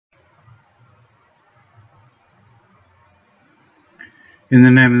In the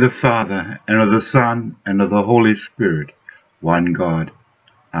name of the Father, and of the Son, and of the Holy Spirit, one God.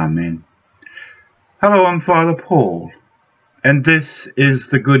 Amen. Hello, I'm Father Paul, and this is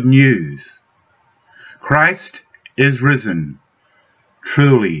the good news. Christ is risen.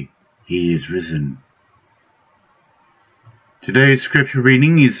 Truly, he is risen. Today's scripture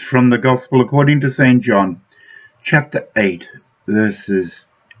reading is from the Gospel according to St. John, chapter 8, verses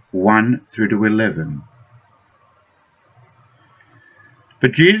 1 through to 11.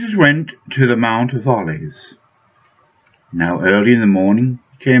 But Jesus went to the Mount of Olives. Now early in the morning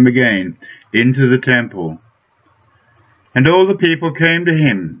he came again into the temple, and all the people came to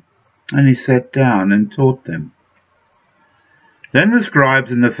him, and he sat down and taught them. Then the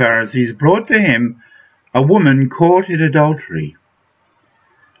scribes and the Pharisees brought to him a woman caught in adultery.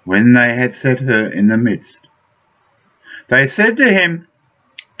 When they had set her in the midst, they said to him,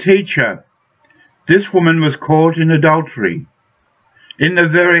 "Teacher, this woman was caught in adultery, in the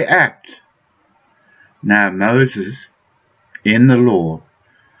very act. Now Moses, in the law,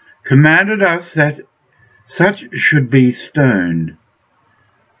 commanded us that such should be stoned.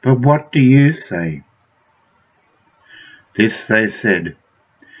 But what do you say?" This they said,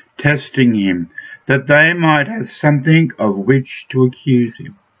 testing him, that they might have something of which to accuse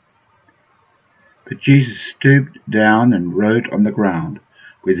him. But Jesus stooped down and wrote on the ground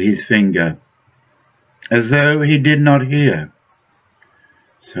with his finger, as though he did not hear.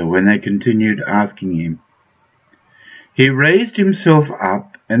 So when they continued asking him, he raised himself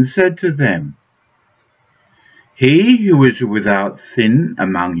up and said to them, "He who is without sin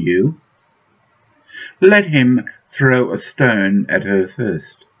among you, let him throw a stone at her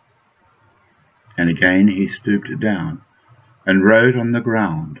first." And again he stooped down and wrote on the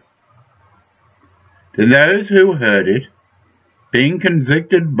ground. Then those who heard it, being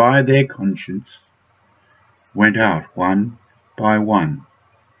convicted by their conscience, went out one by one,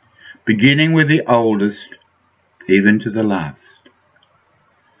 beginning with the oldest, even to the last.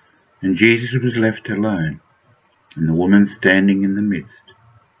 And Jesus was left alone, and the woman standing in the midst.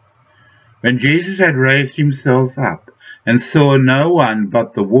 When Jesus had raised himself up, and saw no one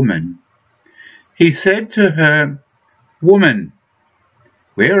but the woman, he said to her, "Woman,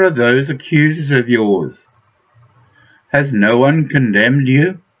 where are those accusers of yours? Has no one condemned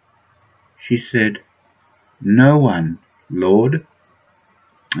you?" She said, "No one, Lord."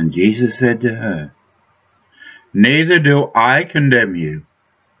 And Jesus said to her, "Neither do I condemn you.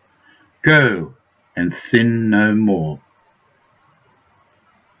 Go and sin no more."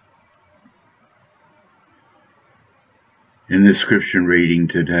 In the scripture reading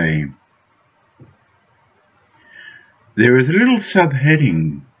today, there is a little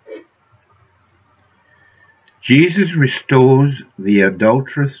subheading. Jesus restores the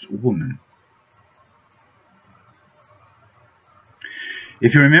adulterous woman.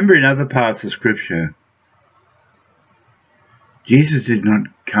 If you remember in other parts of Scripture, Jesus did not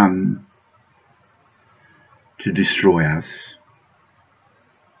come to destroy us,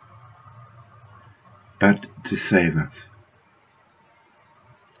 but to save us.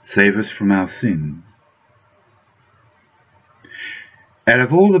 Save us from our sins. Out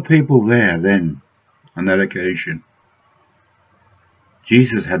of all the people there then, on that occasion,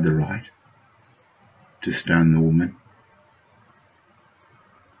 Jesus had the right to stone the woman.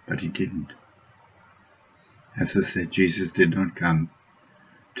 But he didn't. As I said, Jesus did not come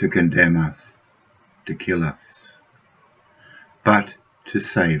to condemn us, to kill us, but to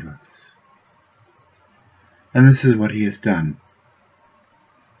save us. And this is what he has done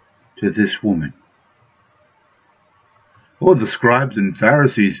to this woman. All the scribes and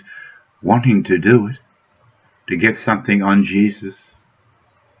Pharisees wanting to do it, to get something on Jesus,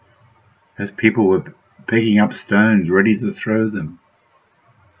 as people were picking up stones ready to throw them.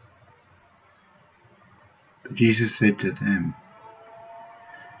 But Jesus said to them,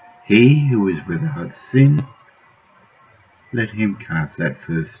 "He who is without sin, let him cast that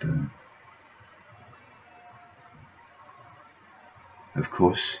first stone." Of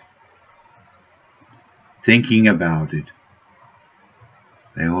course, thinking about it,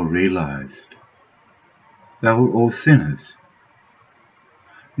 they all realized they were all sinners,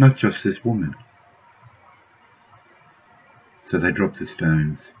 not just this woman. So they dropped the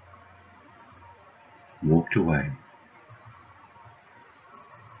stones, walked away.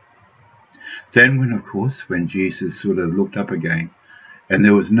 Then when Jesus sort of looked up again and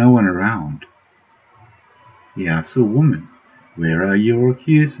there was no one around, he asked the woman, "Where are your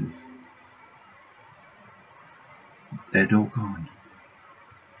accusers?" They'd all gone.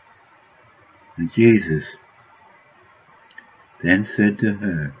 And Jesus then said to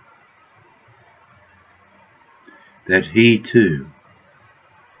her that he too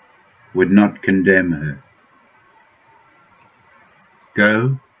would not condemn her.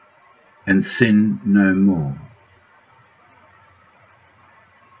 Go and sin no more.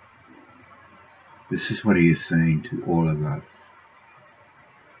 This is what he is saying to all of us.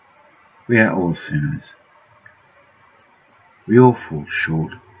 We are all sinners. We all fall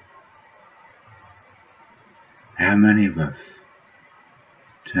short. How many of us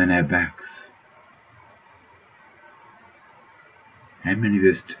turn our backs? How many of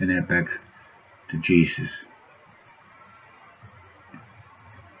us turn our backs to Jesus?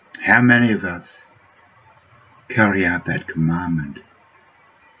 How many of us carry out that commandment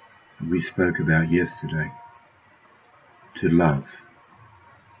that we spoke about yesterday, to love?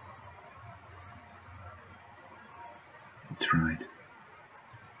 That's right.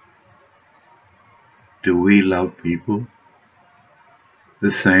 Do we love people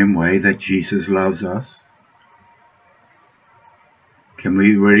the same way that Jesus loves us? Can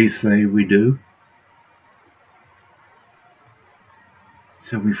we really say we do?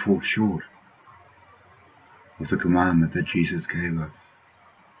 So we fall short of the commandment that Jesus gave us.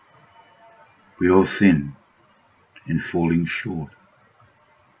 We all sin in falling short,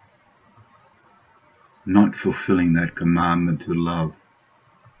 not fulfilling that commandment to love.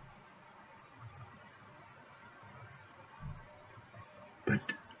 But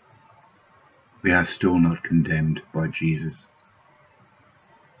we are still not condemned by Jesus.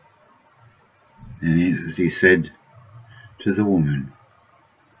 And as he said to the woman,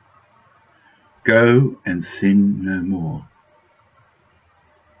 go and sin no more.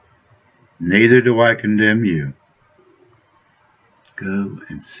 Neither do I condemn you. Go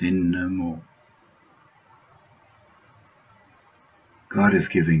and sin no more. God is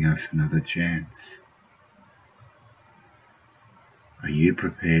giving us another chance. Are you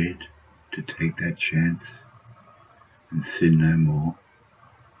prepared to take that chance and sin no more?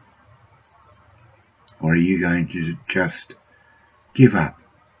 Or are you going to just give up?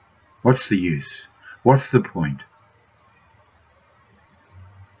 What's the use? What's the point?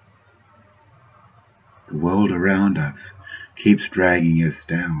 The world around us keeps dragging us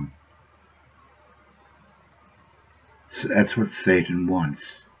down. So that's what Satan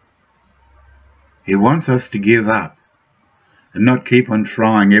wants. He wants us to give up and not keep on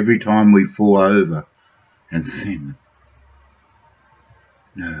trying every time we fall over and sin.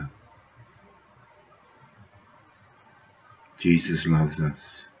 No. Jesus loves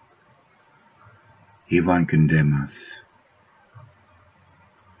us. He won't condemn us.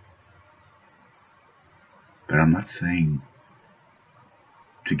 But I'm not saying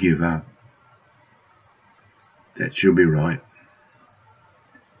to give up. That should be right.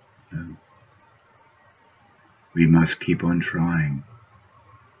 No. We must keep on trying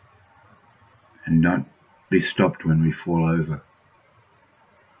and not be stopped when we fall over.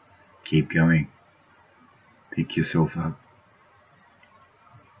 Keep going. Pick yourself up.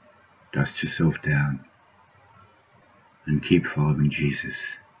 Dust yourself down and keep following Jesus.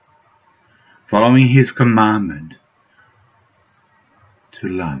 Following his commandment to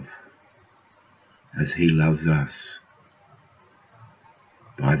love as he loves us.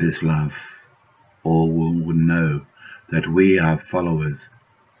 By this love, all will know that we are followers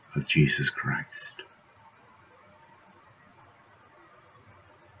of Jesus Christ.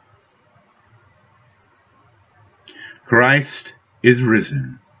 Christ is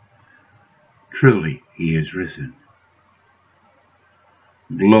risen. Truly, he is risen.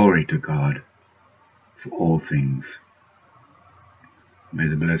 Glory to God for all things. May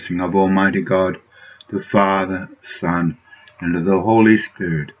the blessing of Almighty God, the Father, Son, and of the Holy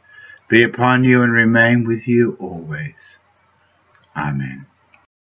Spirit be upon you and remain with you always. Amen.